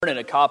In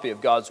a copy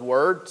of God's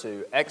Word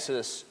to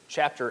Exodus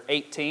chapter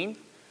 18.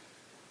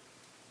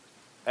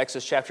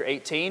 Exodus chapter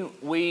 18.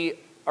 We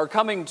are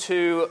coming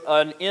to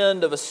an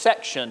end of a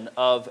section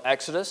of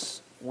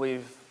Exodus.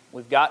 We've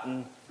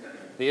gotten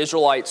the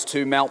Israelites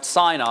to Mount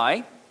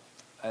Sinai,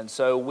 and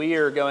so we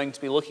are going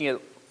to be looking at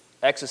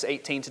Exodus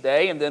 18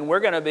 today, and then we're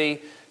going to be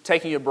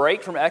taking a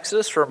break from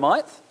Exodus for a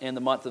month in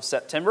the month of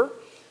September,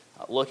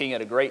 looking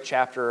at a great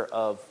chapter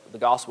of the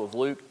Gospel of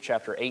Luke,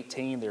 chapter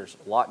 18. There's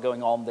a lot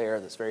going on there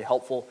that's very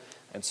helpful,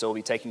 and so we'll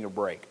be taking a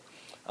break.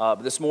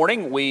 But this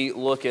morning, we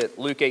look at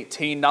Luke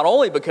 18, not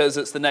only because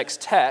it's the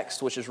next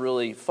text, which is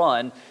really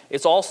fun,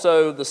 it's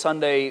also the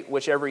Sunday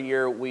which every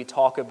year we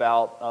talk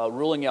about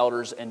ruling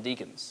elders and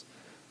deacons.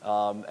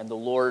 And the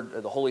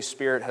Lord, the Holy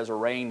Spirit has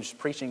arranged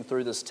preaching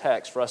through this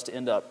text for us to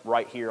end up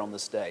right here on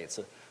this day.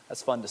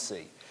 That's fun to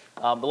see.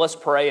 But let's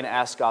pray and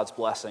ask God's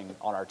blessing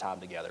on our time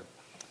together.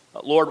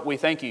 Lord, we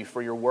thank you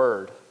for your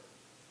word,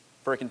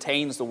 for it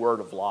contains the word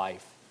of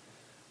life.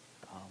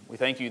 We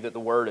thank you that the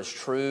word is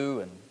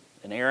true and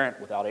inerrant,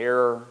 without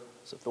error,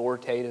 it's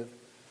authoritative.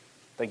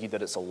 Thank you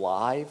that it's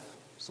alive,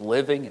 it's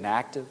living and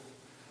active.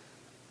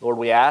 Lord,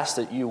 we ask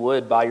that you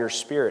would, by your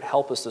Spirit,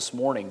 help us this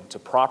morning to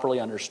properly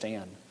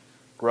understand.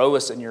 Grow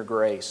us in your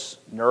grace.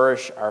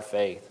 Nourish our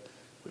faith.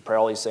 We pray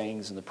all these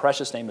things in the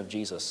precious name of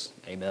Jesus.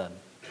 Amen.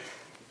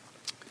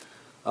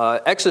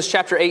 Exodus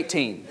chapter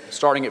 18,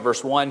 starting at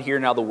verse 1, hear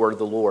now the word of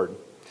the Lord.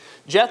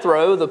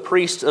 Jethro, the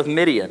priest of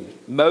Midian,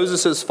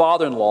 Moses'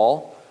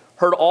 father-in-law,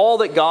 heard all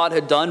that God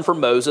had done for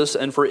Moses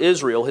and for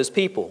Israel, his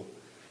people,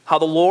 how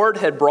the Lord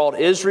had brought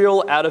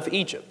Israel out of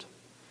Egypt.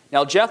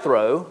 Now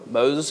Jethro,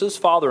 Moses'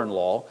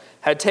 father-in-law,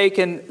 had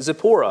taken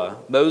Zipporah,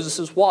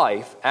 Moses'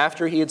 wife,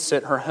 after he had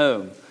sent her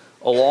home,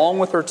 along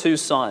with her 2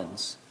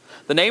 sons.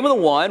 The name of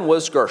the one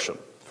was Gershom,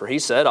 for he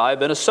said, I have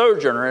been a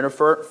sojourner in a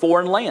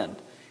foreign land.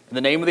 And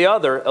the name of the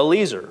other,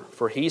 Eliezer,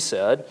 for he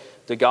said,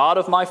 the God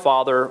of my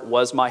father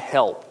was my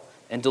help,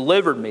 and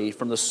delivered me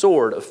from the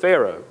sword of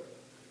Pharaoh.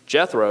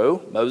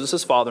 Jethro,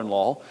 Moses'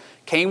 father-in-law,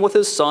 came with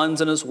his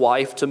sons and his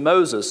wife to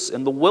Moses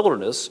in the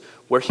wilderness,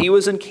 where he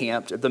was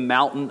encamped at the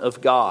mountain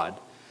of God.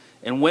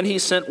 And when he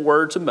sent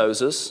word to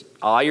Moses,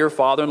 I, your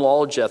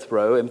father-in-law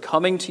Jethro, am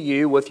coming to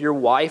you with your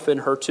wife and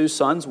her 2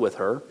 sons with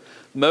her,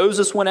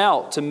 Moses went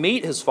out to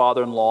meet his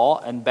father-in-law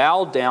and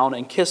bowed down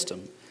and kissed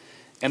him.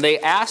 And they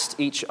asked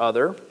each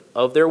other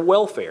of their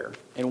welfare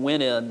and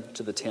went in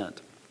to the tent.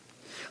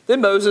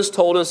 Then Moses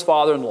told his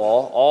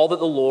father-in-law all that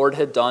the Lord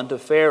had done to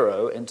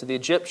Pharaoh and to the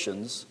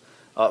Egyptians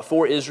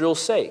for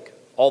Israel's sake,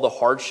 all the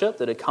hardship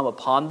that had come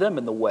upon them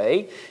in the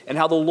way, and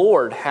how the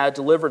Lord had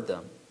delivered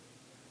them.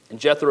 And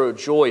Jethro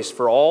rejoiced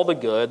for all the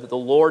good that the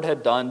Lord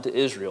had done to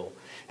Israel,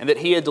 and that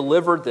he had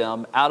delivered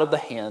them out of the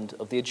hand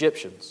of the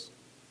Egyptians.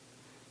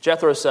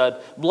 Jethro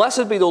said,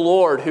 Blessed be the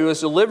Lord who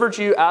has delivered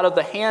you out of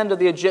the hand of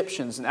the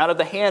Egyptians and out of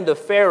the hand of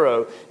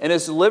Pharaoh, and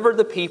has delivered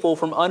the people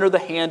from under the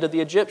hand of the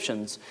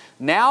Egyptians.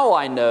 Now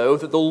I know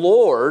that the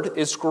Lord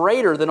is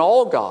greater than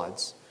all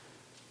gods,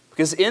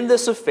 because in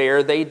this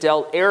affair they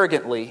dealt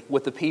arrogantly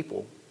with the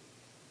people.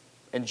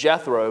 And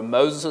Jethro,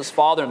 Moses'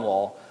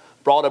 father-in-law,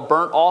 brought a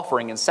burnt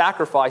offering and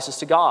sacrifices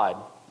to God.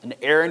 And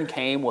Aaron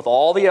came with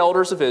all the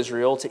elders of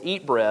Israel to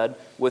eat bread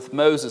with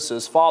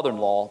Moses'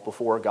 father-in-law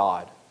before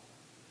God.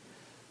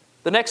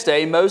 The next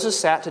day, Moses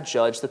sat to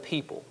judge the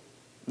people.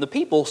 And the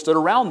people stood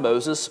around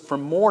Moses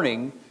from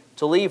morning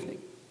till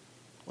evening.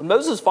 When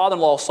Moses'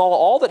 father-in-law saw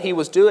all that he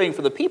was doing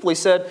for the people, he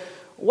said,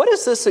 What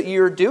is this that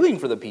you're doing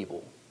for the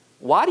people?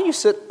 Why do you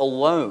sit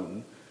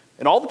alone,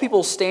 and all the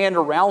people stand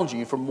around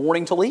you from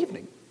morning till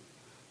evening?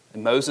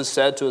 And Moses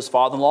said to his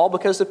father-in-law,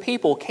 Because the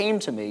people came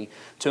to me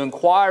to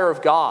inquire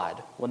of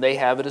God when they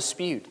have a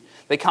dispute.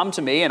 They come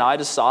to me, and I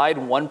decide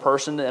one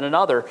person and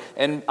another,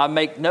 and I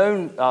make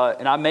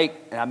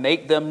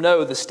them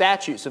know the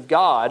statutes of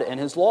God and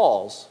his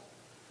laws.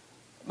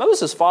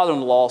 Moses'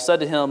 father-in-law said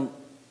to him,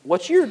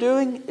 What you're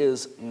doing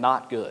is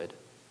not good.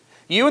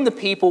 You and the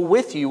people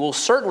with you will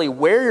certainly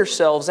wear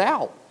yourselves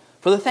out,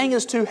 for the thing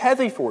is too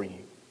heavy for you.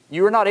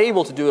 You are not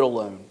able to do it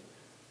alone.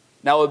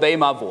 Now obey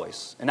my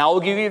voice, and I will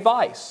give you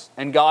advice,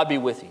 and God be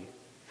with you.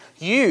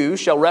 You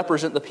shall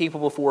represent the people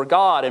before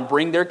God and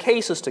bring their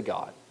cases to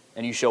God.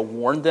 And you shall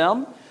warn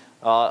them,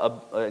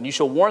 about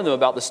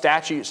the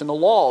statutes and the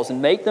laws, and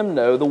make them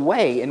know the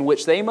way in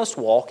which they must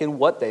walk and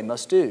what they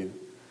must do.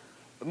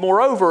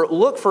 Moreover,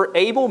 look for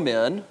able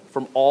men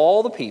from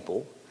all the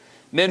people,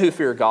 men who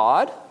fear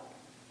God,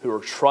 who are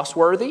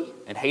trustworthy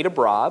and hate a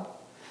bribe,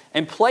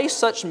 and place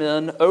such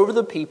men over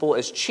the people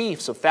as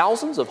chiefs of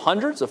thousands, of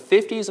hundreds, of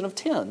fifties, and of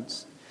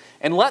tens,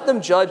 and let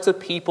them judge the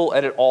people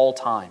at all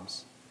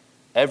times.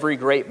 Every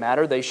great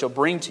matter they shall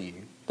bring to you,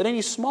 but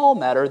any small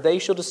matter they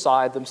shall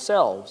decide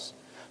themselves.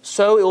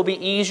 So it will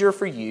be easier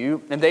for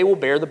you, and they will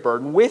bear the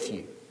burden with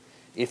you.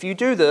 If you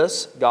do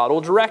this, God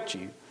will direct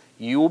you.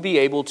 You will be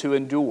able to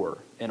endure,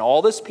 and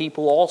all this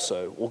people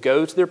also will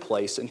go to their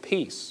place in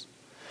peace.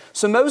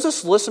 So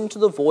Moses listened to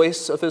the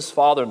voice of his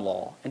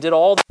father-in-law and did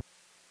all the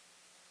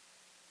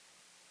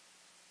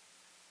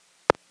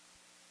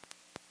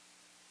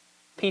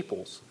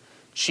peoples.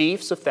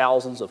 chiefs of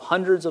thousands, of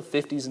hundreds, of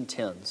fifties, and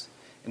tens.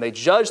 And they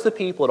judged the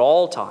people at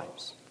all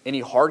times. Any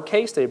hard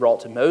case they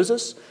brought to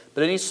Moses,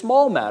 but any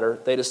small matter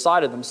they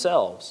decided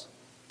themselves.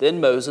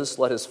 Then Moses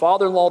let his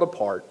father-in-law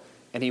depart,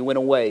 and he went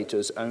away to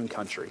his own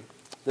country.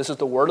 This is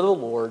the word of the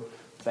Lord.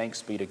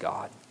 Thanks be to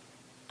God.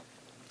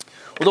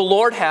 Well, the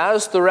Lord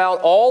has,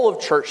 throughout all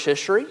of church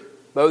history,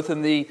 both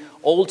in the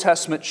Old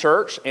Testament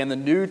church and the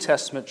New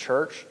Testament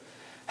church,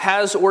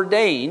 has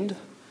ordained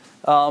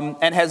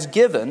and has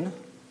given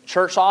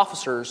church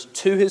officers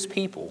to his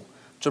people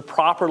to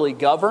properly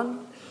govern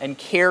and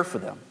care for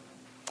them.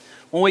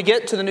 When we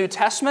get to the New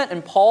Testament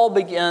and Paul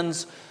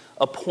begins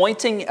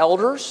appointing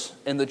elders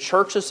in the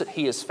churches that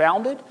he has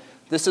founded,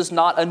 this is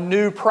not a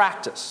new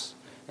practice.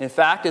 In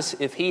fact,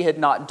 if he had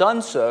not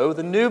done so,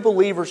 the new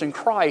believers in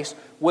Christ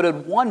would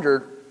have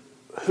wondered,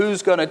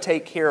 who's going to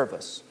take care of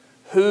us?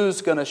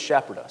 Who's going to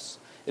shepherd us?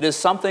 It is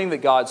something that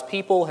God's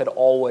people had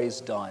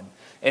always done.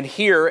 And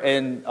here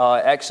in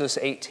Exodus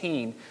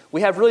 18,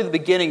 we have really the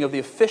beginning of the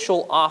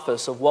official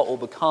office of what will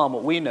become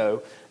what we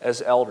know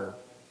as elder.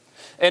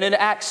 And in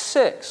Acts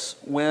 6,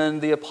 when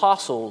the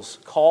apostles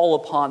call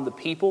upon the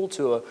people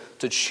to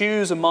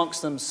choose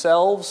amongst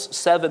themselves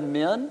 7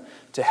 men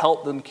to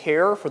help them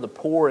care for the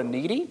poor and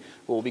needy,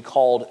 what will be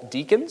called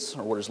deacons,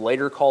 or what is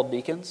later called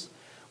deacons.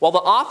 While the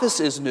office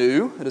is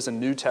new, it is a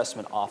New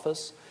Testament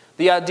office,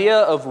 the idea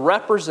of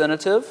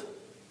representative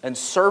and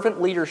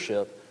servant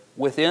leadership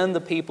within the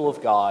people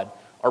of God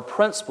are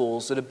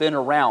principles that have been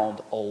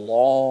around a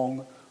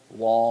long,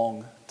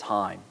 long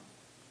time.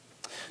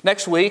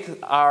 Next week,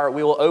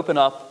 we will open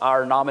up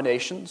our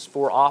nominations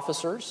for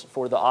officers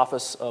for the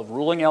office of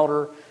ruling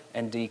elder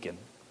and deacon.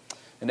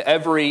 And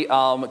every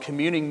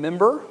communing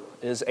member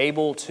is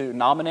able to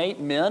nominate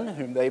men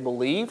whom they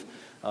believe,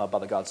 by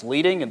the God's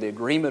leading and the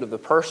agreement of the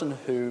person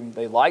whom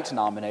they like to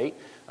nominate,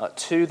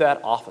 to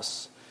that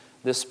office.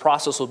 This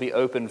process will be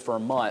open for a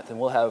month, and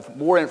we'll have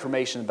more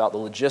information about the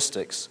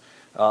logistics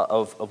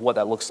of what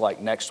that looks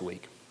like next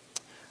week.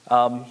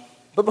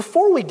 But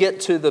before we get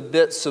to the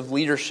bits of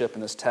leadership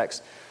in this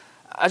text,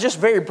 I just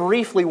very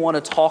briefly want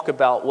to talk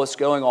about what's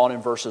going on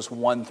in verses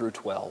 1 through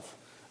 12.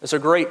 It's a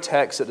great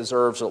text that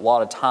deserves a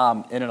lot of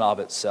time in and of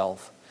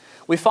itself.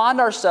 We find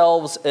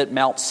ourselves at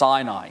Mount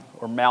Sinai,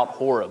 or Mount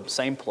Horeb,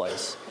 same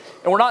place.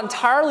 And we're not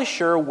entirely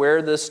sure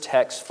where this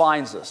text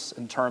finds us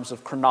in terms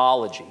of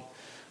chronology.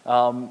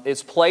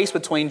 It's placed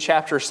between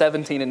chapter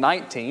 17 and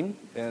 19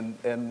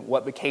 in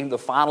what became the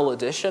final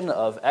edition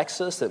of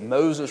Exodus that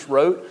Moses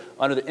wrote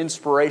under the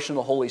inspiration of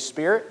the Holy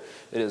Spirit.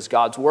 It is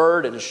God's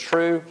word, it is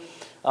true.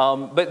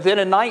 But then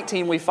in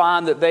 19 we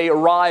find that they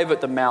arrive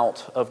at the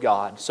Mount of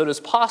God. So it is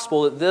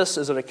possible that this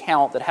is an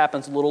account that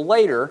happens a little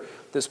later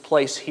that's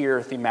placed here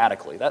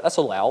thematically. That's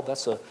allowed.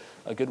 That's a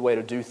good way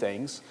to do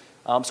things.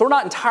 So we're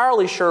not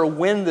entirely sure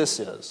when this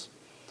is.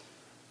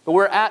 But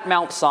we're at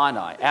Mount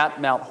Sinai, at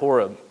Mount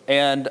Horeb.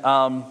 And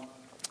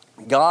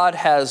God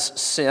has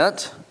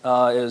sent,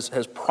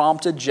 has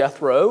prompted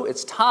Jethro.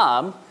 It's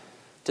time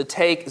to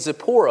take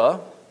Zipporah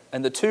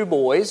and the 2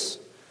 boys,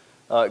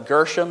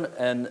 Gershom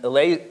and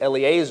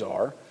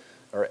Eleazar,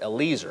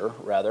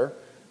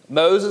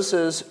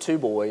 Moses' 2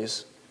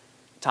 boys,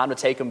 time to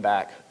take them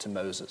back to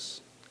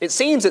Moses. It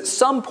seems at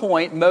some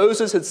point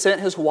Moses had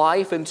sent his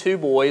wife and 2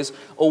 boys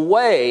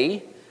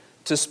away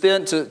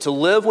to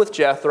live with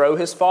Jethro,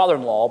 his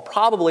father-in-law,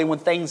 probably when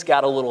things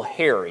got a little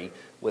hairy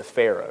with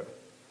Pharaoh.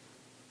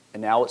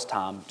 And now it's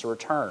time to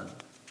return.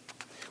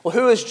 Well,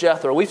 who is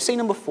Jethro? We've seen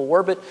him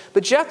before, but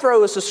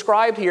Jethro is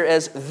described here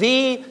as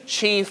the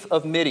chief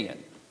of Midian.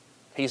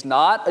 He's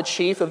not a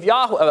chief of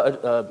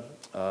Yahweh,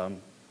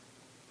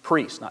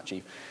 priest, not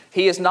chief.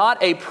 He is not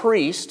a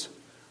priest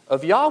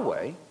of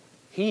Yahweh.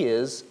 He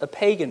is a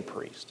pagan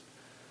priest.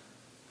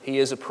 He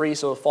is a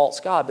priest of a false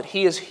god, but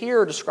he is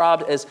here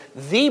described as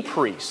the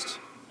priest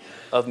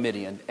of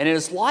Midian. And it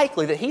is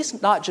likely that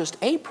he's not just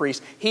a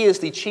priest, he is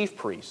the chief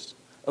priest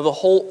of the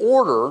whole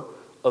order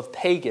of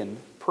pagan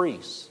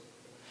priests.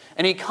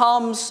 And he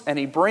comes and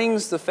he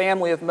brings the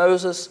family of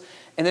Moses,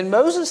 and then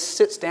Moses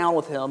sits down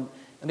with him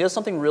and does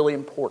something really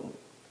important.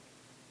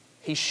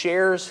 He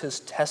shares his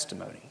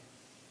testimony.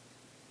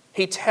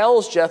 He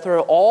tells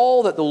Jethro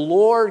all that the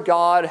Lord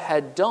God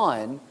had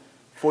done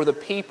for the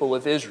people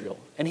of Israel.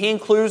 And he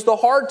includes the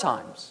hard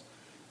times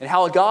and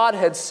how God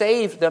had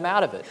saved them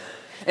out of it.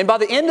 And by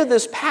the end of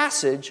this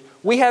passage,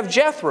 we have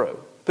Jethro,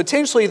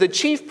 potentially the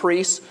chief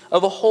priest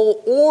of a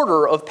whole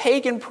order of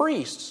pagan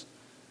priests,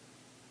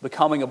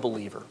 becoming a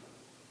believer.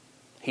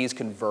 He's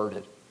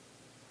converted.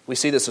 We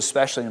see this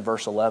especially in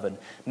verse 11.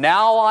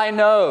 Now I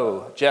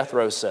know,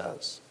 Jethro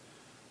says,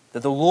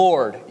 that the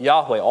Lord,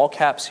 Yahweh, all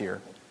caps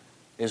here,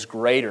 is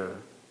greater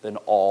than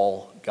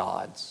all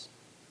gods.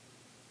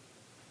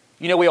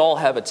 You know, we all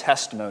have a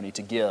testimony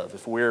to give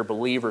if we're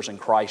believers in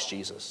Christ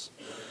Jesus.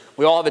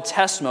 We all have a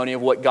testimony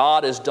of what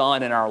God has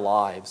done in our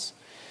lives.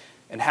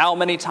 And how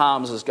many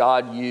times has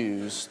God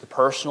used the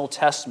personal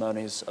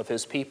testimonies of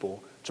His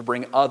people to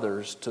bring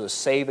others to the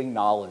saving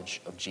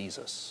knowledge of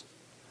Jesus?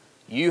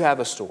 You have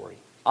a story.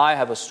 I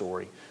have a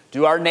story.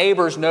 Do our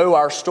neighbors know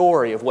our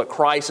story of what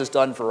Christ has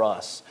done for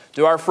us?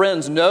 Do our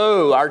friends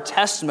know our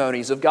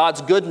testimonies of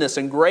God's goodness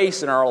and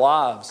grace in our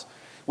lives?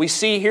 We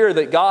see here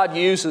that God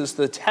uses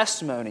the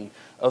testimony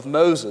of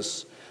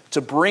Moses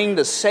to bring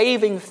to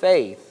saving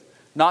faith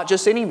not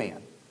just any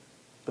man,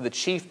 but the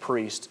chief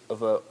priest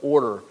of an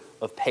order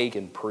of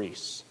pagan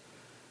priests.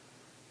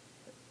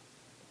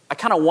 I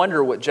kind of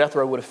wonder what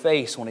Jethro would have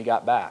faced when he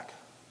got back.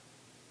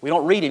 We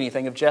don't read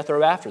anything of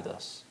Jethro after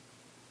this.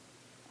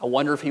 I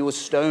wonder if he was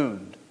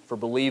stoned for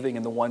believing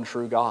in the one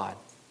true God.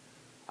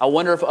 I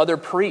wonder if other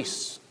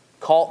priests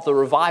caught the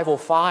revival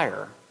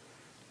fire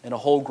and a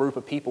whole group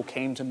of people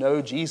came to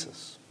know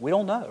Jesus. We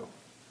don't know.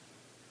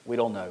 We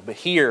don't know. But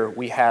here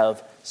we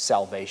have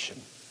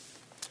salvation.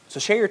 So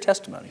share your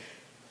testimony.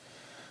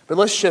 But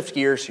let's shift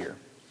gears here.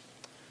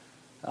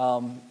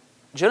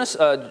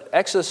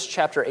 Exodus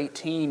chapter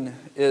 18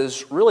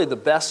 is really the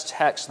best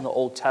text in the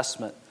Old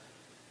Testament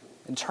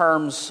in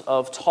terms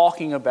of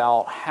talking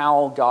about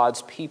how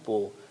God's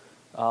people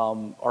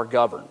are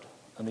governed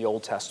in the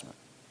Old Testament.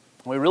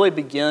 We really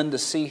begin to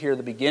see here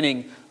the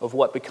beginning of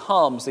what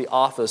becomes the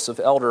office of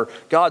elder.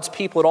 God's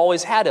people had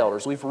always had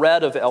elders. We've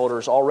read of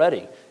elders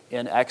already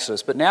in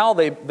Exodus. But now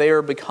they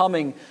are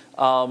becoming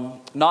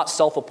not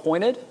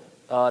self-appointed,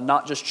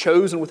 not just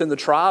chosen within the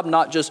tribe,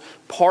 not just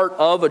part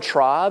of a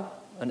tribe,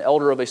 an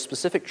elder of a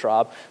specific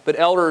tribe, but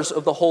elders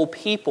of the whole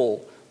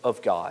people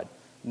of God,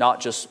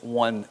 not just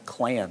one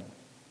clan.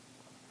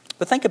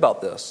 But think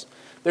about this.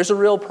 There's a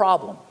real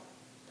problem.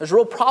 There's a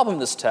real problem in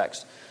this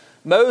text.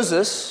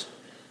 Moses,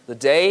 the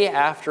day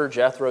after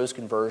Jethro's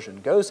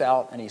conversion, goes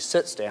out and he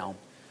sits down,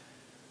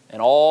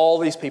 and all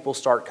these people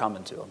start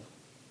coming to him.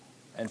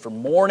 And from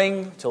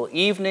morning till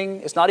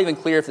evening, it's not even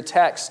clear if the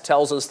text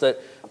tells us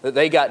that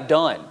they got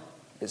done.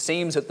 It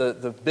seems that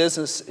the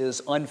business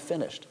is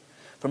unfinished.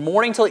 From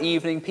morning till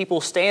evening, people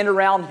stand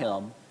around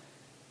him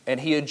and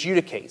he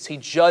adjudicates, he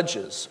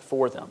judges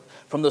for them,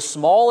 from the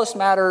smallest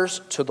matters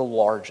to the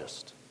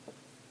largest.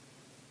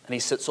 And he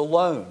sits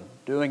alone,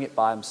 doing it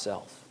by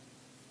himself.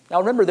 Now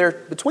remember, there are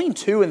between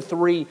 2 and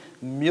 3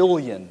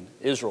 million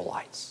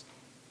Israelites.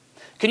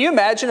 Can you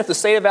imagine if the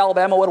state of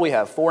Alabama, what do we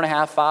have,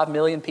 4.5, 5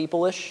 million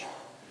people-ish?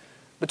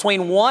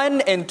 Between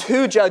 1 and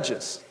 2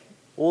 judges,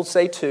 we'll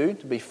say 2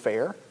 to be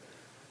fair,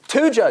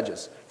 2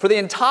 judges for the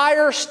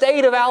entire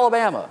state of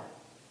Alabama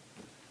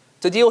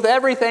to deal with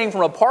everything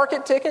from a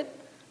parking ticket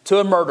to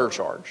a murder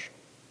charge.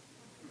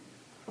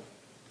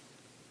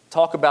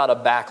 Talk about a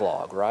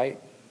backlog, right?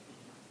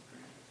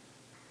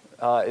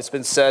 It's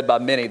been said by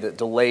many that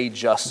delayed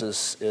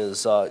justice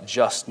is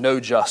no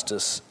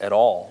justice at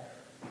all.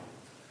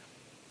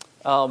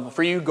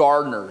 For you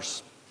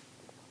gardeners,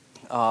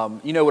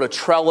 you know what a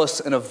trellis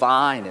and a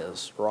vine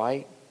is,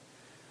 right?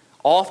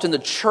 Often the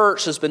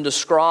church has been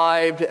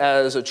described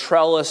as a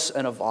trellis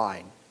and a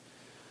vine.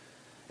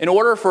 In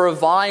order for a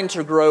vine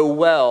to grow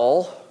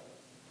well,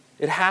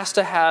 it has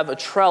to have a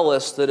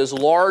trellis that is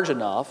large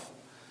enough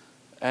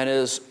and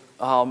is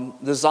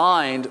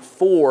designed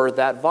for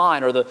that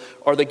vine.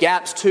 Are the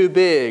gaps too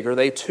big? Are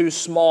they too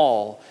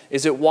small?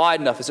 Is it wide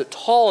enough? Is it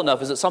tall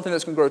enough? Is it something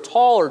that's going to grow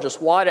tall or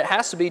just wide? It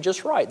has to be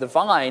just right. The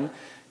vine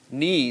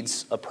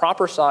needs a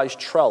proper sized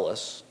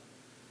trellis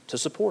to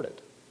support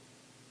it.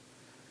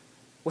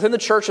 Within the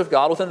church of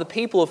God, within the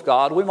people of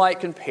God, we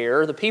might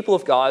compare the people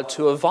of God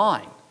to a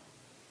vine.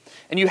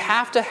 And you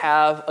have to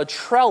have a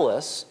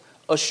trellis,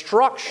 a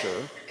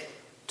structure,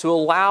 to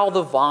allow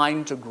the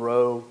vine to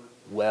grow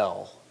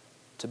well,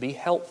 to be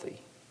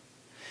healthy.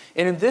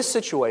 And in this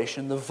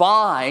situation, the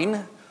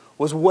vine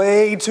was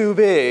way too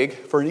big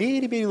for an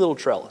itty-bitty little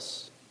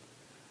trellis.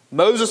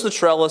 Moses, the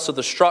trellis of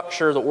the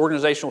structure, the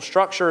organizational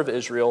structure of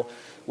Israel,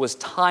 was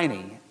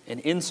tiny and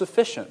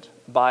insufficient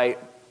by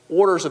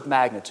orders of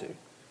magnitude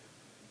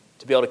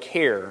to be able to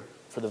care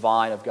for the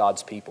vine of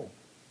God's people.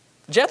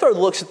 Jethro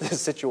looks at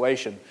this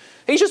situation.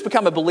 He's just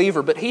become a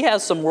believer, but he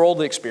has some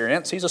worldly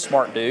experience. He's a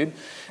smart dude.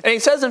 And he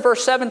says in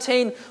verse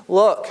 17,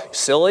 look,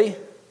 silly.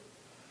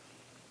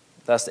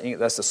 That's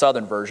the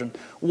southern version.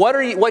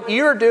 What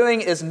you're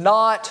doing is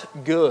not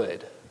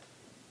good.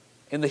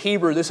 In the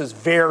Hebrew, this is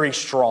very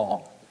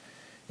strong.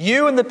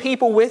 You and the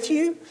people with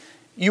you,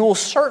 you will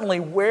certainly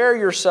wear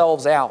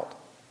yourselves out.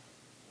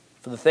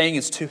 For the thing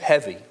is too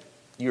heavy.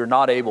 You're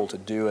not able to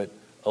do it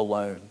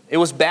alone. It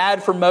was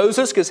bad for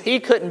Moses because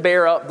he couldn't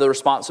bear up the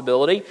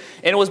responsibility.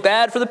 And it was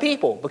bad for the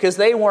people because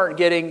they weren't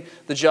getting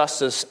the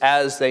justice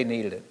as they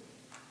needed it.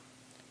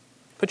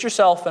 Put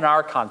yourself in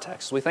our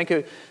context. We think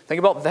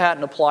about that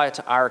and apply it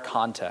to our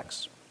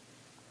context.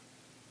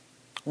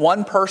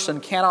 One person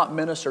cannot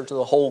minister to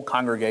the whole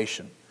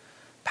congregation,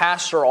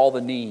 pastor all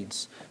the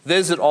needs,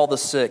 visit all the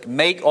sick,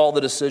 make all the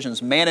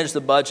decisions, manage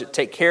the budget,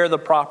 take care of the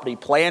property,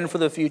 plan for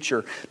the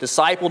future,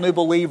 disciple new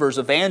believers,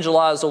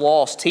 evangelize the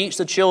lost, teach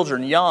the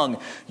children,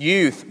 young,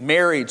 youth,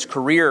 marrieds,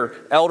 career,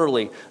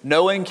 elderly.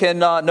 No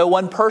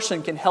one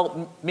person can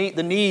help meet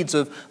the needs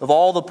of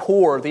all the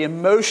poor, the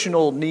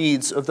emotional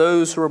needs of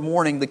those who are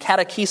mourning, the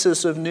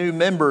catechesis of new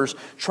members,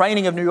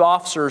 training of new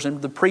officers,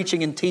 and the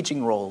preaching and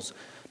teaching roles.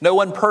 No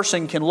one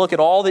person can look at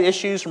all the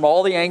issues from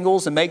all the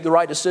angles and make the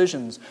right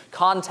decisions,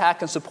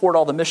 contact and support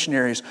all the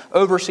missionaries,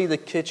 oversee the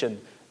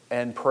kitchen,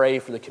 and pray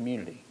for the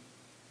community.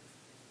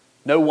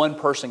 No one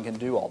person can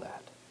do all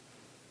that.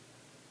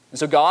 And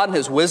so God, in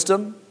His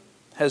wisdom,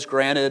 has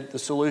granted the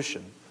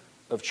solution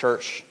of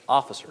church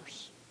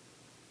officers.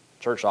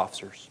 Church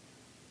officers.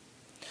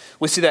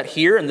 We see that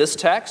here in this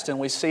text, and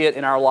we see it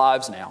in our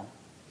lives now.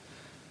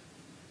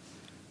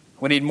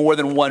 We need more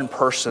than one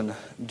person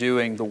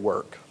doing the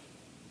work.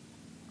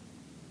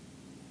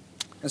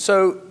 And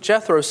so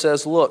Jethro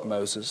says, look,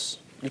 Moses,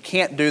 you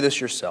can't do this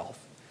yourself.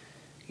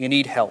 You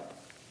need help.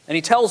 And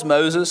he tells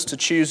Moses to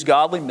choose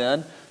godly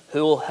men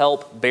who will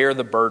help bear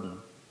the burden.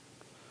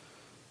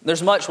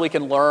 There's much we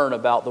can learn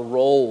about the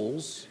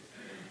roles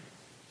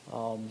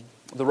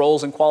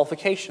and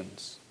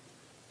qualifications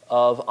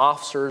of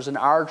officers in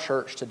our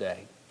church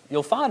today.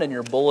 You'll find in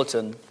your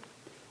bulletin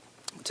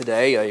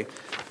today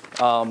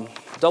a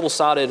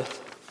double-sided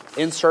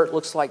insert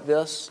looks like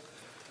this.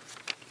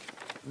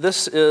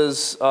 This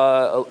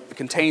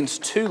contains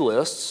two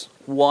lists,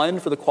 one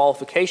for the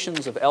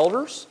qualifications of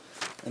elders,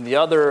 and the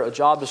other a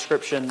job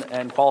description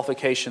and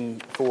qualification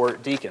for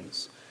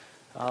deacons.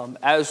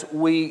 As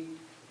we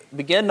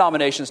begin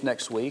nominations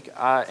next week,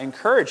 I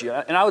encourage you,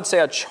 and I would say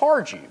I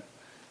charge you,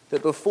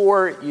 that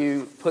before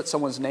you put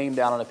someone's name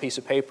down on a piece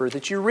of paper,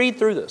 that you read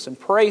through this and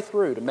pray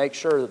through to make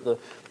sure that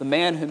the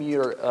man whom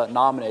you're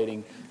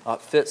nominating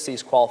fits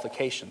these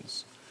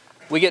qualifications.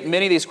 We get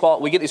these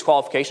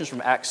qualifications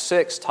from Acts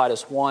 6,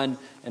 Titus 1,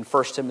 and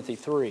 1 Timothy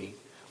 3.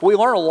 We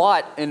learn a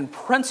lot in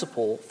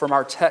principle from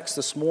our text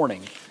this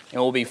morning,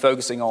 and we'll be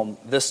focusing on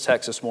this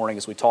text this morning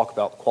as we talk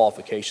about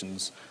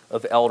qualifications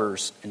of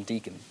elders and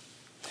deacons.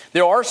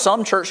 There are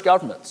some church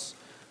governments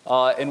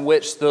in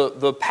which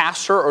the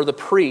pastor or the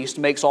priest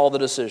makes all the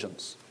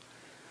decisions.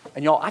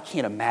 And y'all, I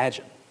can't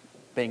imagine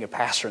being a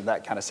pastor in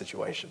that kind of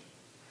situation.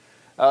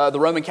 The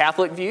Roman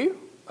Catholic view,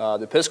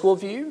 the Episcopal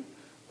view,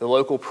 the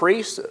local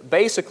priest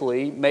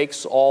basically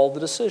makes all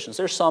the decisions.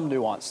 There's some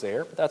nuance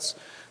there, but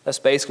that's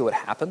basically what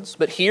happens.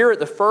 But here at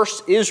the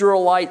First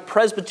Israelite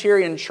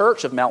Presbyterian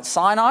Church of Mount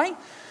Sinai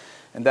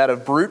and that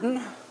of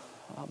Bruton,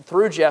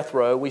 through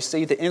Jethro, we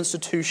see the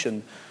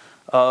institution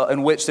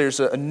in which there's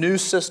a new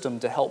system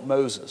to help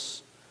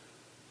Moses.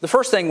 The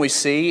first thing we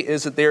see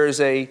is that there is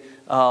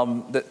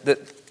that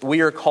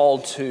we are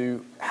called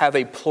to have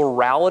a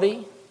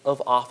plurality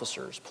of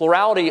officers.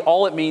 Plurality,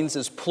 all it means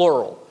is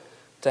plural,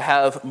 to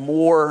have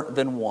more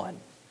than one.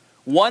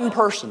 One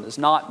person is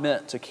not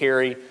meant to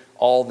carry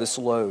all this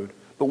load,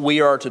 but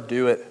we are to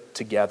do it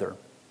together.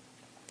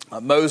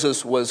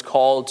 Moses was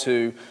called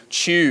to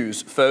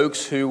choose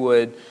folks who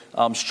would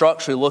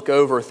structurally look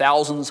over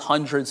thousands,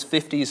 hundreds,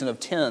 fifties, and of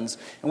tens.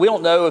 And we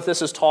don't know if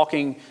this is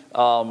talking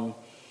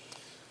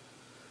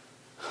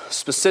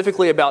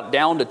specifically about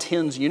down to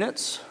tens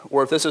units,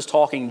 or if this is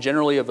talking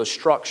generally of a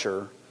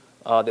structure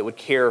that would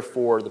care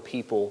for the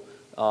people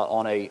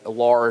on a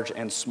large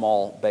and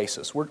small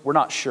basis. We're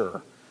not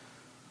sure.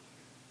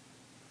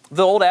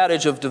 The old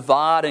adage of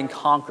divide and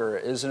conquer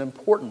is an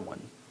important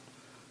one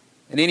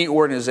in any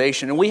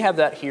organization, and we have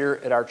that here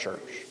at our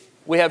church.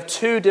 We have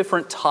two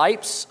different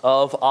types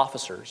of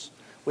officers.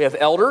 We have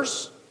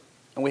elders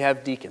and we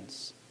have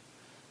deacons.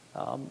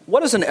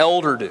 What does an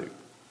elder do?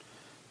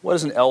 What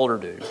does an elder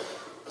do?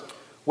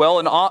 Well,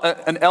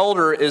 an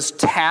elder is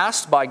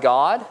tasked by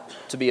God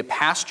to be a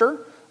pastor,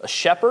 a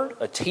shepherd,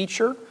 a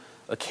teacher,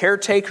 a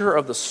caretaker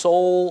of the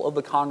soul of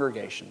the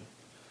congregation.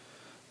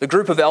 The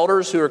group of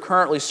elders who are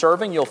currently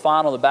serving, you'll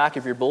find on the back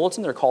of your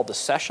bulletin, they're called the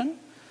session.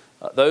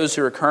 Those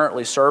who are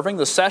currently serving.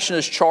 The session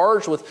is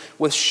charged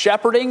with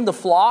shepherding the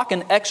flock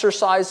and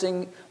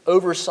exercising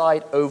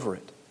oversight over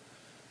it.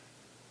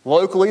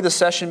 Locally, the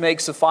session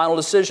makes the final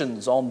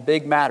decisions on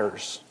big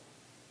matters.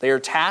 They are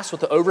tasked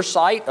with the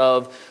oversight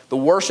of the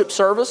worship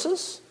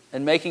services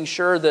and making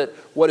sure that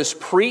what is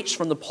preached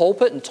from the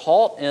pulpit and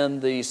taught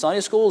in the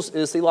Sunday schools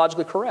is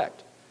theologically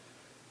correct.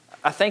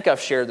 I think I've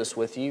shared this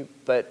with you,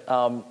 but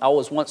I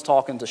was once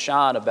talking to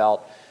Sean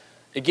about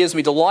it gives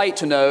me delight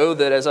to know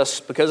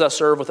that because I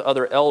serve with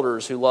other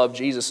elders who love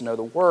Jesus and know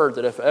the Word,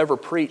 that if I ever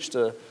preached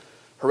a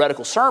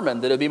heretical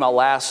sermon, that it would be my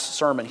last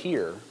sermon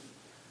here.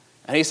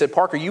 And he said,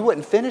 Parker, you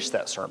wouldn't finish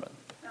that sermon.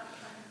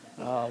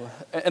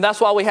 And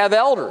that's why we have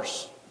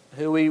elders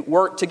who we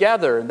work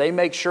together, and they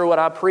make sure what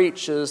I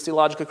preach is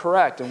theologically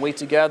correct, and we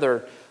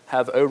together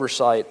have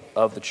oversight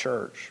of the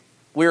church.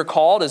 We are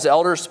called as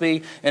elders to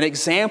be an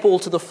example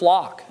to the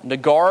flock and to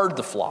guard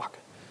the flock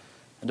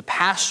and to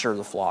pasture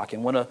the flock.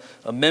 And when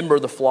a member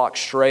of the flock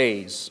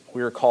strays,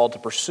 we are called to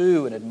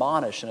pursue and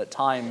admonish and at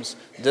times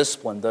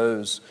discipline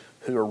those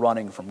who are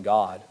running from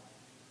God.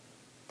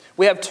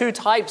 We have two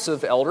types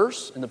of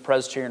elders in the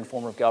Presbyterian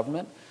form of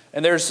government,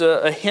 and there's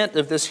a hint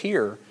of this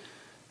here.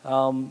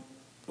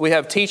 We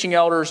have teaching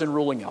elders and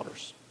ruling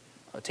elders.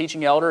 A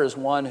teaching elder is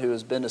one who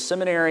has been to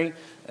seminary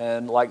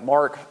and, like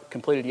Mark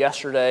completed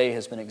yesterday,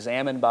 has been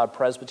examined by a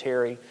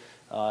presbytery,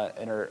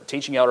 and our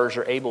teaching elders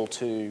are able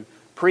to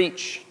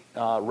preach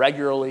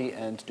regularly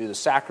and to do the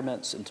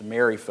sacraments and to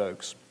marry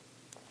folks.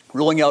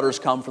 Ruling elders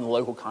come from the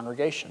local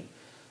congregation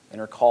and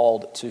are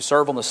called to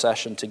serve on the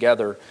session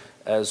together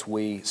as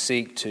we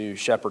seek to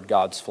shepherd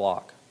God's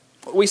flock.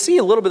 We see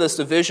a little bit of this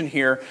division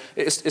here.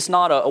 It's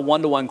not a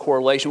one-to-one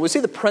correlation. We see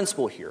the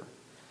principle here.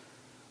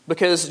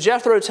 Because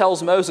Jethro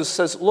tells Moses,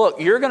 says, look,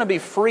 you're going to be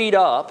freed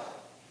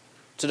up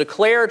to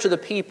declare to the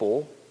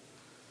people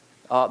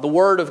the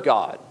word of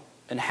God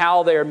and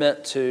how they are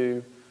meant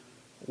to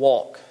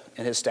walk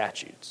in his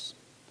statutes.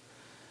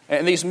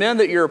 And these men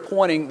that you're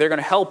appointing, they're going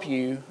to help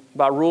you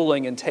by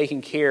ruling and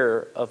taking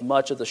care of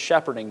much of the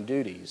shepherding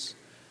duties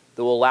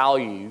that will allow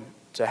you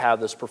to have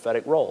this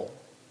prophetic role.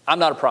 I'm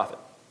not a prophet,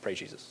 praise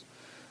Jesus.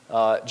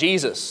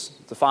 Jesus,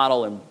 the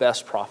final and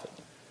best prophet.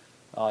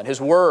 And his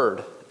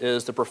word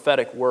is the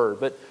prophetic word.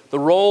 But the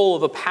role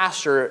of a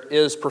pastor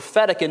is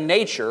prophetic in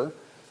nature,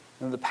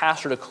 and the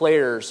pastor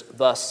declares,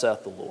 thus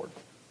saith the Lord.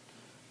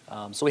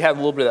 So we have a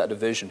little bit of that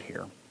division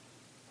here.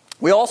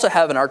 We also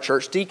have in our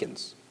church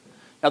deacons.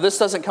 Now this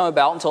doesn't come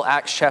about until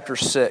Acts chapter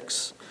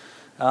 6.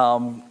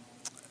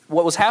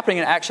 What was happening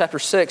in Acts chapter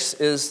 6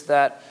 is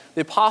that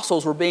the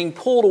apostles were being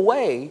pulled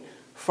away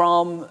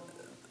from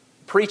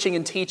preaching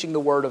and teaching the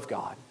word of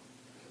God.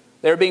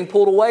 They were being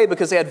pulled away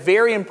because they had a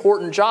very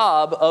important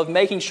job of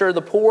making sure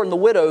the poor and the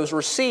widows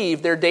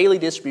received their daily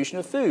distribution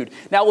of food.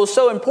 Now, it was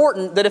so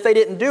important that if they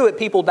didn't do it,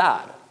 people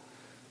died.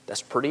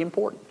 That's pretty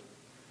important.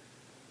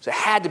 So it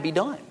had to be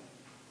done.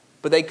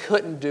 But they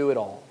couldn't do it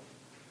all.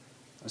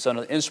 And so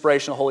under the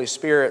inspiration of the Holy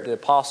Spirit, the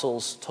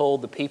apostles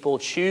told the people,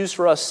 choose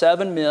for us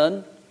 7 men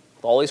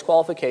with all these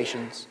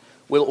qualifications.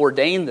 We'll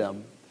ordain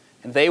them,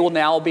 and they will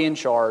now be in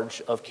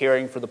charge of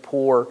caring for the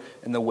poor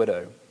and the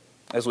widow.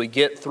 As we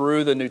get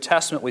through the New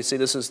Testament, we see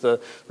this is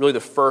really the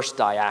first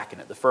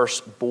diaconate, the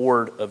first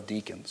board of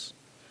deacons.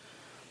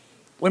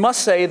 We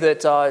must say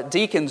that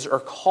deacons are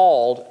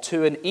called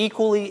to an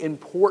equally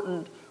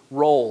important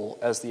role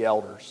as the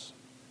elders.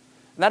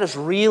 And that is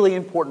really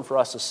important for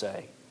us to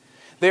say.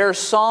 There are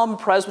some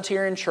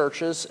Presbyterian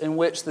churches in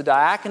which the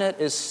diaconate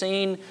is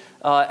seen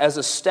as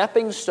a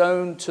stepping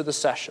stone to the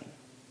session.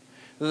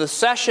 The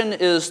session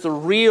is the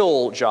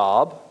real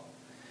job,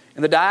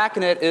 and the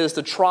diaconate is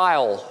the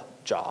trial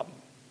job.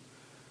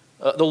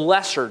 The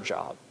lesser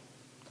job.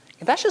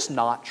 And that's just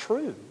not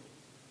true.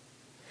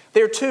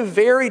 They're two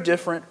very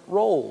different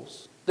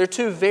roles. They're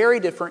two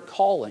very different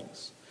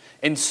callings.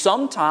 And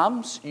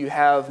sometimes you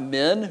have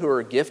men who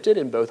are gifted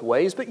in both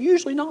ways, but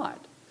usually not.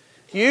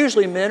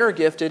 Usually men are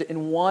gifted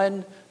in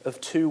one of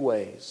two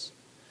ways.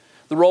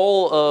 The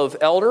role of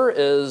elder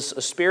is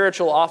a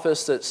spiritual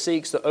office that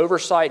seeks the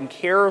oversight and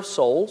care of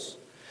souls.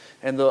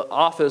 And the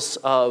office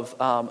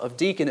of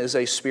deacon is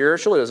a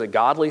spiritual, it is a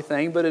godly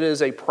thing, but it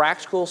is a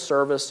practical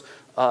service,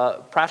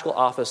 practical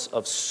office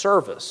of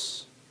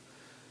service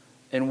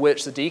in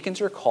which the deacons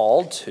are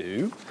called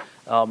to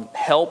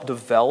help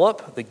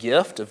develop the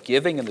gift of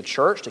giving in the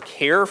church, to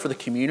care for the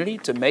community,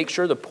 to make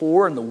sure the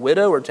poor and the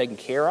widow are taken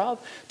care of,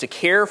 to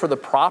care for the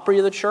property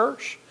of the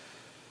church,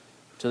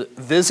 to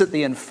visit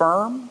the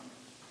infirm,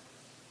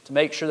 to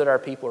make sure that our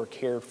people are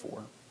cared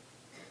for.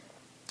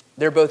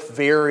 They're both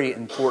very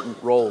important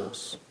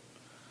roles.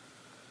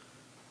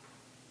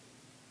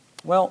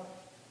 Well,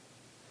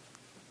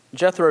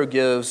 Jethro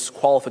gives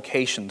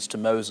qualifications to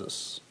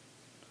Moses.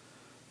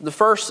 The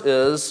first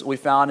is, we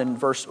found in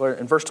verse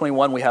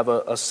 21, we have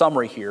a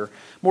summary here.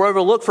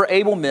 Moreover, look for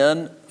able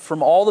men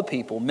from all the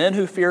people, men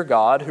who fear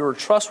God, who are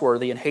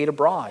trustworthy and hate a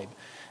bribe,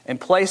 and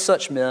place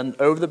such men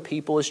over the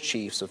people as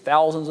chiefs of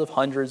thousands, of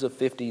hundreds, of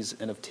fifties,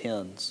 and of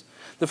tens.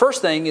 The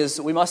first thing is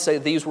that we must say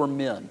these were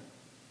men.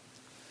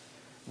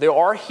 There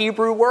are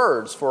Hebrew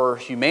words for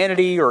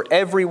humanity or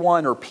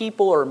everyone or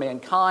people or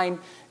mankind,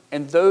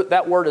 and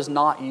that word is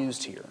not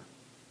used here.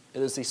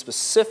 It is the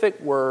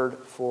specific word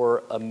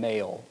for a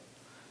male.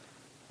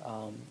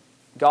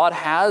 God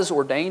has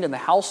ordained in the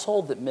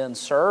household that men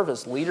serve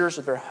as leaders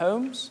of their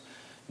homes.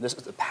 This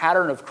is the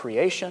pattern of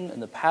creation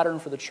and the pattern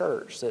for the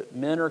church, that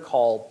men are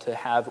called to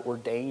have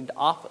ordained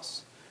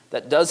office.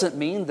 That doesn't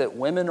mean that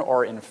women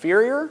are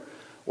inferior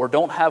or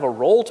don't have a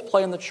role to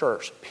play in the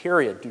church,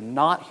 period. Do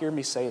not hear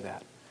me say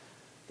that.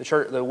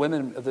 The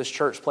women of this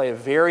church play a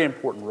very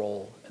important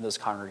role in this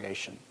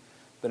congregation.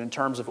 But in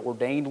terms of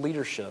ordained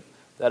leadership,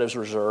 that is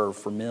reserved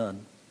for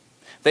men.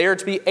 They are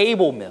to be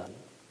able men.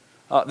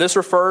 This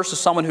refers to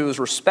someone who is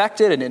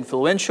respected and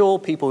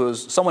influential,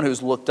 someone who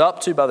is looked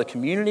up to by the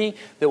community,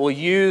 that will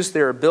use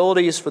their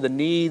abilities for the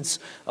needs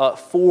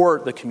for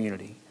the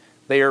community.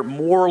 They are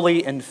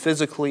morally and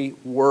physically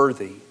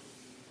worthy.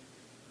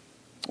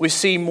 We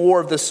see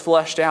more of this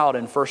fleshed out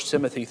in 1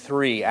 Timothy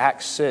 3,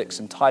 Acts 6,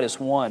 and Titus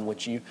 1,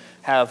 which you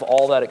have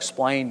all that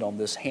explained on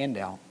this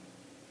handout.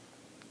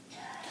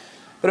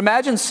 But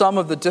imagine some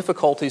of the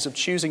difficulties of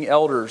choosing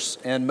elders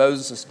in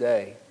Moses'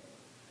 day.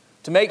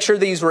 To make sure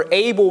these were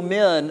able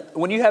men,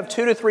 when you have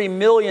 2 to 3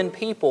 million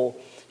people,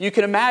 you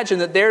can imagine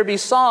that there would be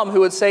some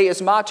who would say,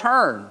 it's my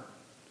turn.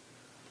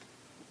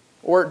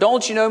 Or,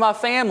 don't you know my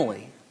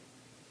family?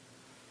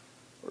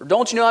 Or,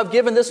 don't you know I've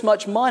given this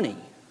much money?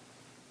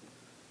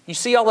 You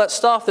see all that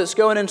stuff that's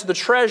going into the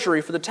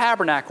treasury for the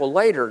tabernacle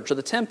later, to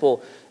the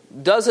temple.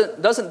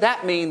 doesn't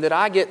that mean that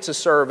I get to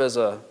serve as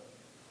a...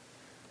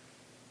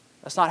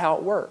 That's not how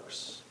it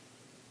works.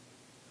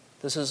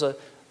 This is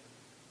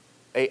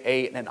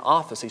an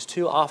office. These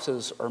two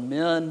offices are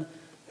men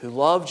who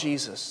love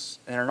Jesus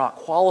and are not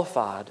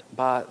qualified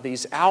by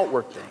these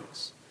outward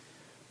things,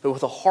 but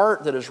with a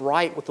heart that is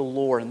right with the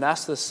Lord. And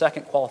that's the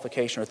second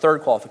qualification, or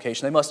third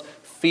qualification. They must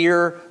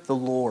fear the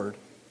Lord.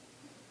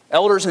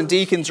 Elders and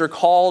deacons are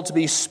called to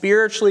be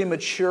spiritually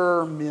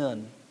mature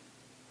men.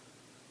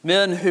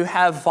 Men who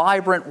have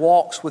vibrant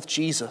walks with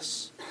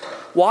Jesus.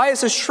 Why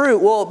is this true?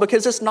 Well,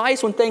 because it's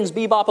nice when things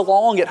bebop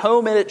along at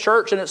home and at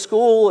church and at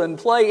school and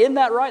play. Isn't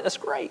that right? That's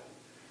great.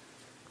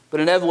 But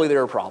inevitably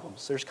there are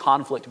problems. There's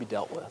conflict to be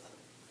dealt with.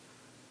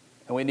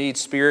 And we need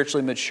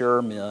spiritually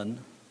mature men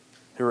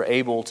who are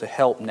able to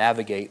help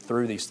navigate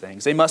through these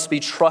things. They must be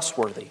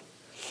trustworthy.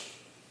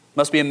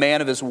 Must be a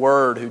man of his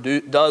word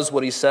who does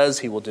what he says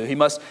he will do. He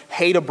must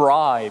hate a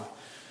bribe,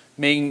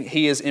 meaning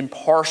he is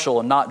impartial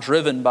and not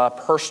driven by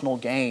personal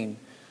gain.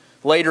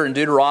 Later in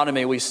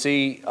Deuteronomy, we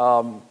see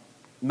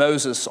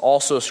Moses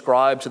also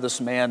ascribed to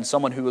this man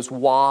someone who is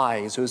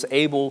wise, who is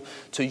able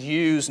to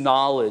use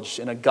knowledge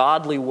in a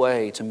godly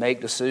way to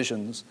make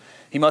decisions.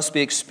 He must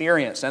be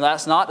experienced. And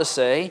that's not to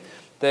say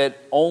that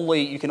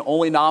you can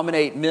only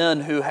nominate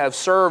men who have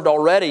served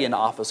already in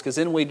office, because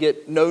then we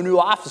get no new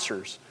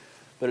officers.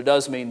 But it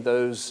does mean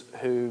those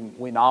who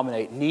we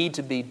nominate need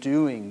to be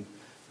doing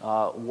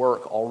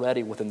work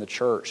already within the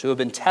church, who have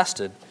been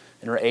tested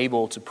and are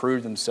able to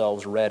prove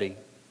themselves ready.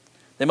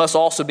 They must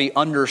also be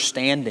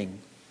understanding,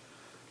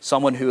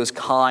 someone who is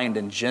kind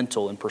and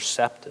gentle and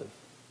perceptive.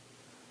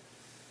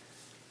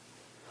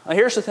 Now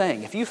here's the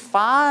thing. If you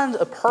find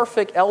a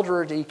perfect elder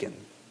or deacon,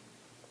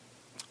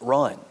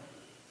 run,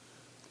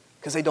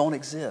 because they don't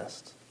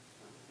exist.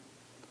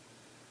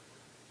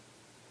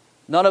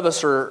 None of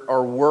us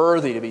are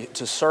worthy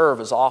to serve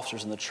as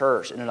officers in the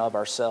church in and of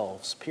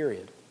ourselves,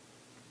 period.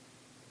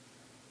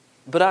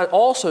 But I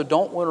also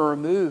don't want to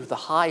remove the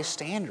high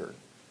standard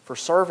for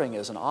serving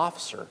as an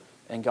officer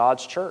in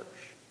God's church.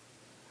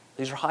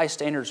 These are high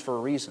standards for a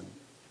reason,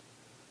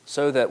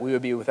 so that we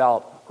would be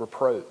without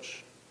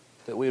reproach,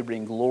 that we would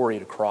bring glory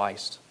to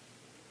Christ.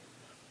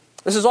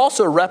 This is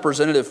also a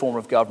representative form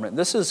of government.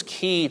 This is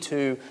key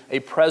to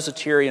a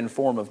Presbyterian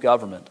form of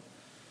government.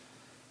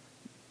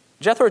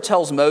 Jethro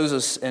tells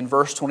Moses in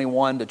verse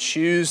 21 to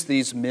choose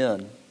these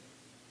men.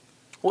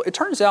 Well, it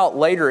turns out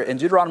later in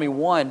Deuteronomy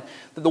 1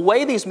 that the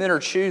way these men are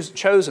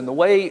chosen, the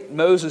way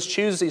Moses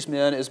chooses these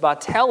men, is by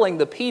telling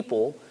the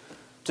people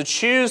to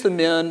choose the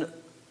men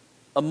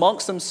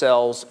amongst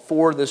themselves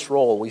for this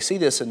role. We see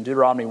this in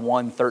Deuteronomy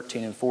 1,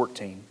 13 and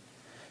 14.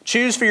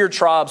 Choose for your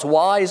tribes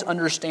wise,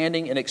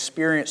 understanding, and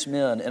experienced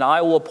men, and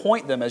I will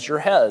appoint them as your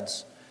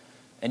heads.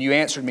 And you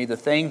answered me, the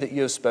thing that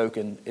you have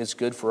spoken is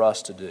good for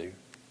us to do.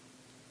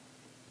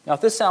 Now,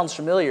 if this sounds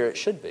familiar, it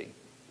should be.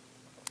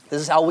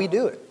 This is how we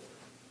do it.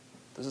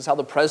 This is how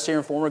the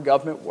Presbyterian form of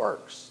government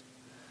works.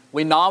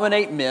 We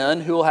nominate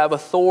men who will have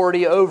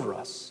authority over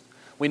us.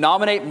 We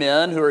nominate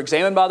men who are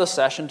examined by the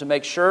session to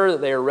make sure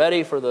that they are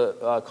ready for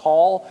the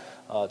call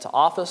to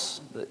office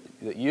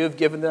that you have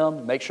given them,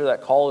 to make sure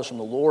that call is from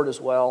the Lord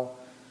as well.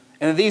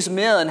 And these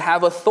men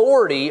have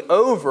authority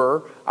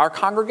over our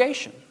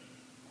congregation.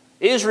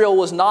 Israel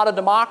was not a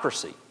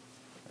democracy,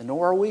 and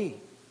nor are we.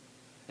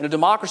 In a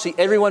democracy,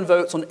 everyone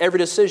votes on every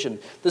decision.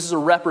 This is a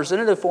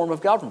representative form of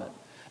government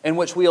in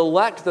which we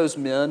elect those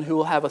men who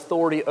will have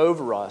authority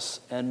over us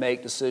and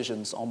make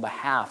decisions on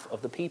behalf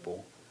of the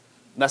people.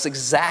 And that's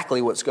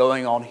exactly what's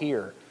going on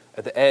here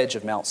at the edge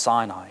of Mount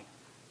Sinai.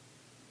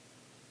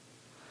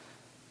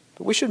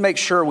 But we should make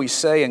sure we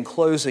say in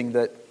closing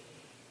that,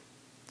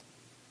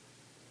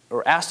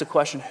 or ask the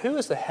question, who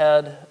is the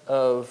head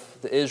of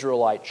the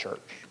Israelite church?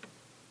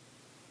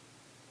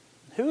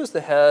 Who is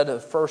the head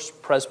of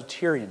First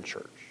Presbyterian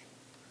Church?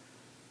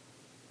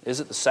 Is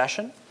it the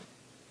session?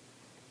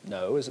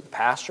 No. Is it the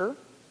pastor?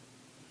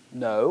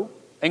 No.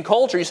 In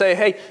culture, you say,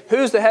 hey,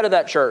 who's the head of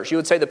that church? You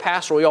would say the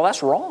pastor. Well,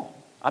 that's wrong.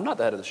 I'm not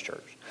the head of this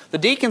church. The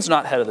deacon's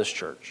not head of this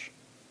church.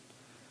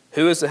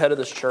 Who is the head of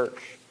this church?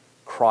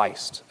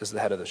 Christ is the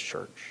head of this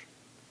church.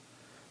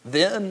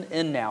 Then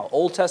and now,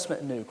 Old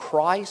Testament and New,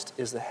 Christ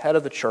is the head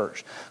of the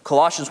church.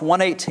 Colossians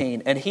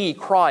 1:18, and He,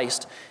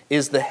 Christ,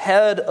 is the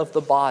head of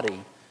the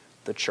body,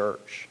 the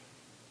church.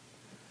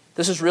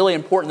 This is really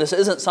important. This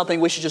isn't something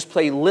we should just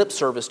pay lip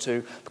service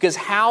to, because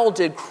how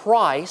did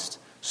Christ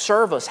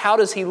serve us? How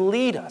does He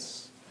lead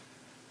us?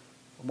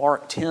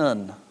 Mark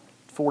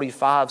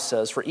 10:45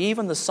 says, for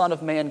even the Son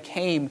of Man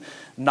came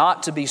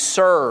not to be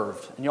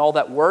served. And y'all,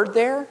 that word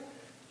there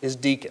is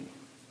deacon,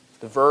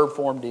 the verb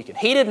form deacon.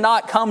 He did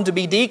not come to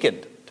be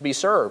deaconed, to be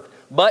served,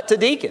 but to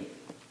deacon,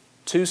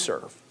 to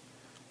serve,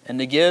 and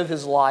to give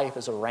His life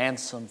as a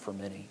ransom for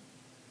many.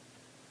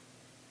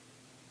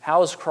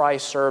 How has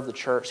Christ served the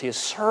church? He has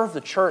served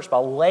the church by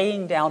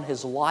laying down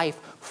His life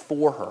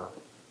for her.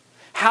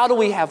 How do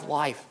we have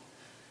life?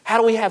 How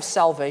do we have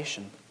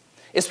salvation?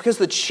 It's because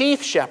the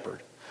chief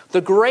shepherd,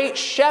 the great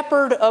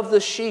shepherd of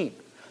the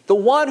sheep, the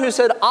one who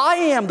said, I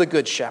am the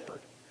good shepherd.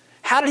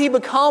 How did he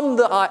become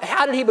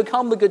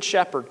the Good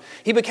Shepherd?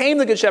 He became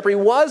the Good Shepherd. He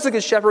was the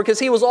Good Shepherd because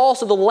he was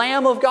also the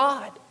Lamb of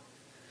God.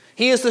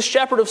 He is the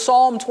shepherd of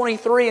Psalm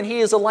 23, and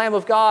he is the Lamb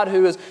of God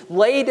who has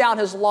laid down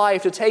his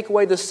life to take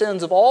away the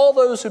sins of all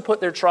those who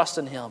put their trust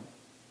in him.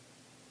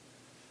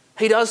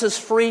 He does this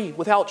free,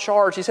 without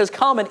charge. He says,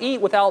 come and eat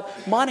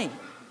without money.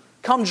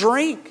 Come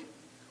drink.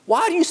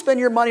 Why do you spend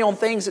your money on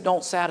things that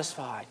don't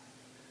satisfy?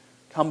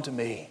 Come to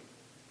me.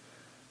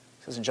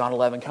 He says in John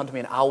 11, come to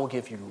me and I will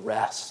give you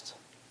rest.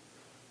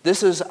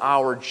 This is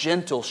our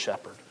gentle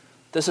shepherd.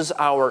 This is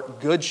our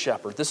good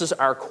shepherd. This is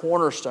our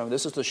cornerstone.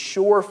 This is the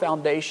sure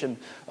foundation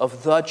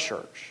of the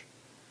church.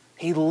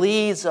 He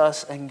leads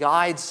us and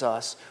guides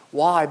us.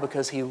 Why?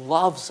 Because he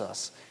loves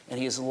us and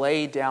he has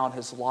laid down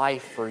his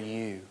life for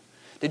you.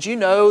 Did you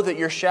know that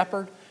your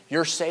shepherd,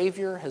 your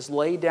Savior, has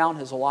laid down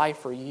his life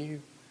for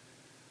you?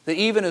 That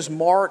even as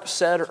Mark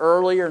said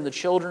earlier in the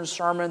children's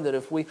sermon, that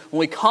when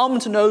we come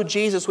to know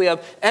Jesus, we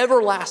have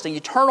everlasting,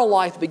 eternal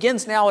life that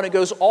begins now and it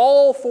goes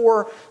all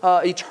for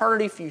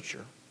eternity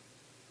future.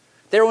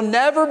 There will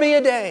never be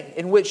a day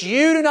in which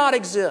you do not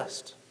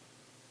exist.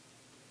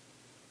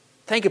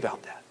 Think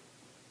about that.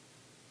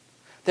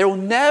 There will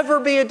never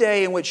be a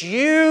day in which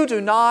you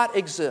do not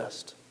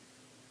exist.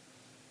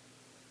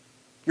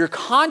 Your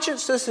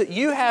consciousness that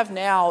you have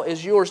now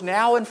is yours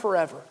now and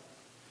forever.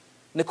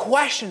 And the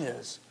question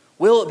is,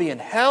 will it be in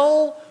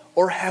hell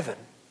or heaven?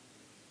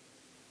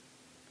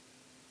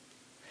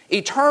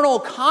 Eternal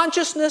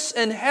consciousness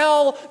in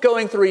hell,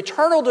 going through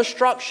eternal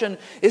destruction,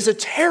 is a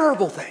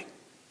terrible thing.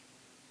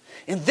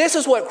 And this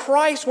is what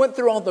Christ went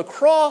through on the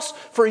cross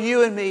for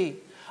you and me.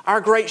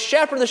 Our great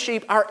shepherd of the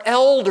sheep, our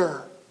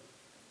elder.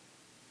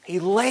 He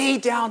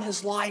laid down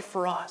his life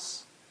for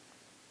us,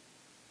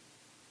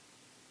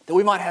 that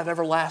we might have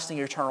everlasting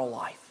eternal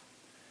life,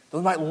 that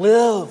we might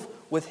live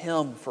with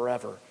him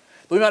forever,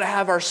 that we might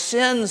have our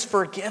sins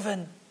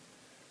forgiven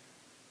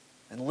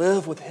and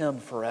live with him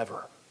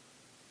forever.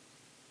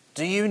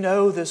 Do you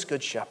know this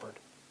good shepherd?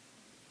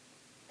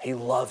 He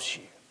loves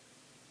you.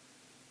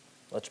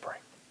 Let's pray.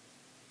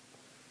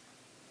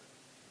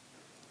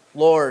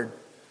 Lord,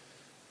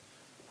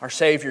 our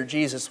Savior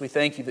Jesus, we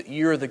thank you that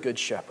you're the good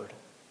shepherd.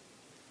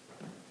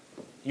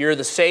 You're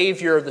the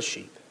Savior of the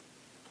sheep.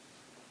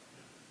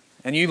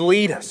 And you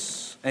lead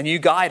us and you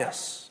guide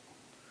us.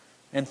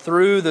 And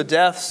through the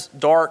death's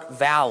dark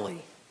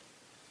valley,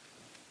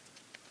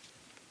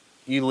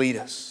 you lead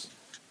us.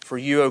 For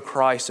you, O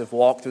Christ, have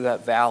walked through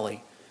that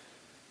valley.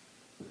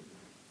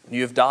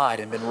 You have died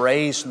and been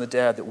raised from the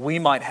dead that we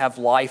might have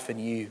life in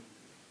you.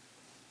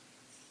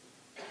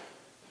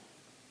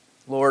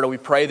 Lord, we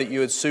pray that you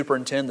would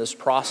superintend this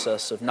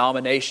process of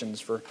nominations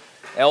for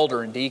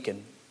elder and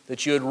deacon,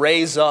 that you would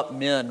raise up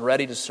men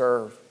ready to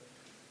serve.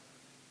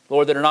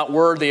 Lord, that are not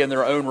worthy in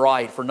their own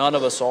right, for none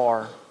of us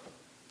are.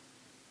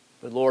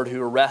 But Lord,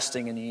 who are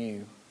resting in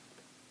you.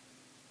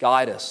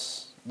 Guide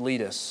us,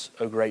 lead us,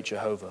 O great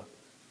Jehovah.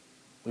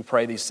 We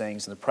pray these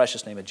things in the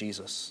precious name of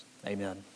Jesus. Amen.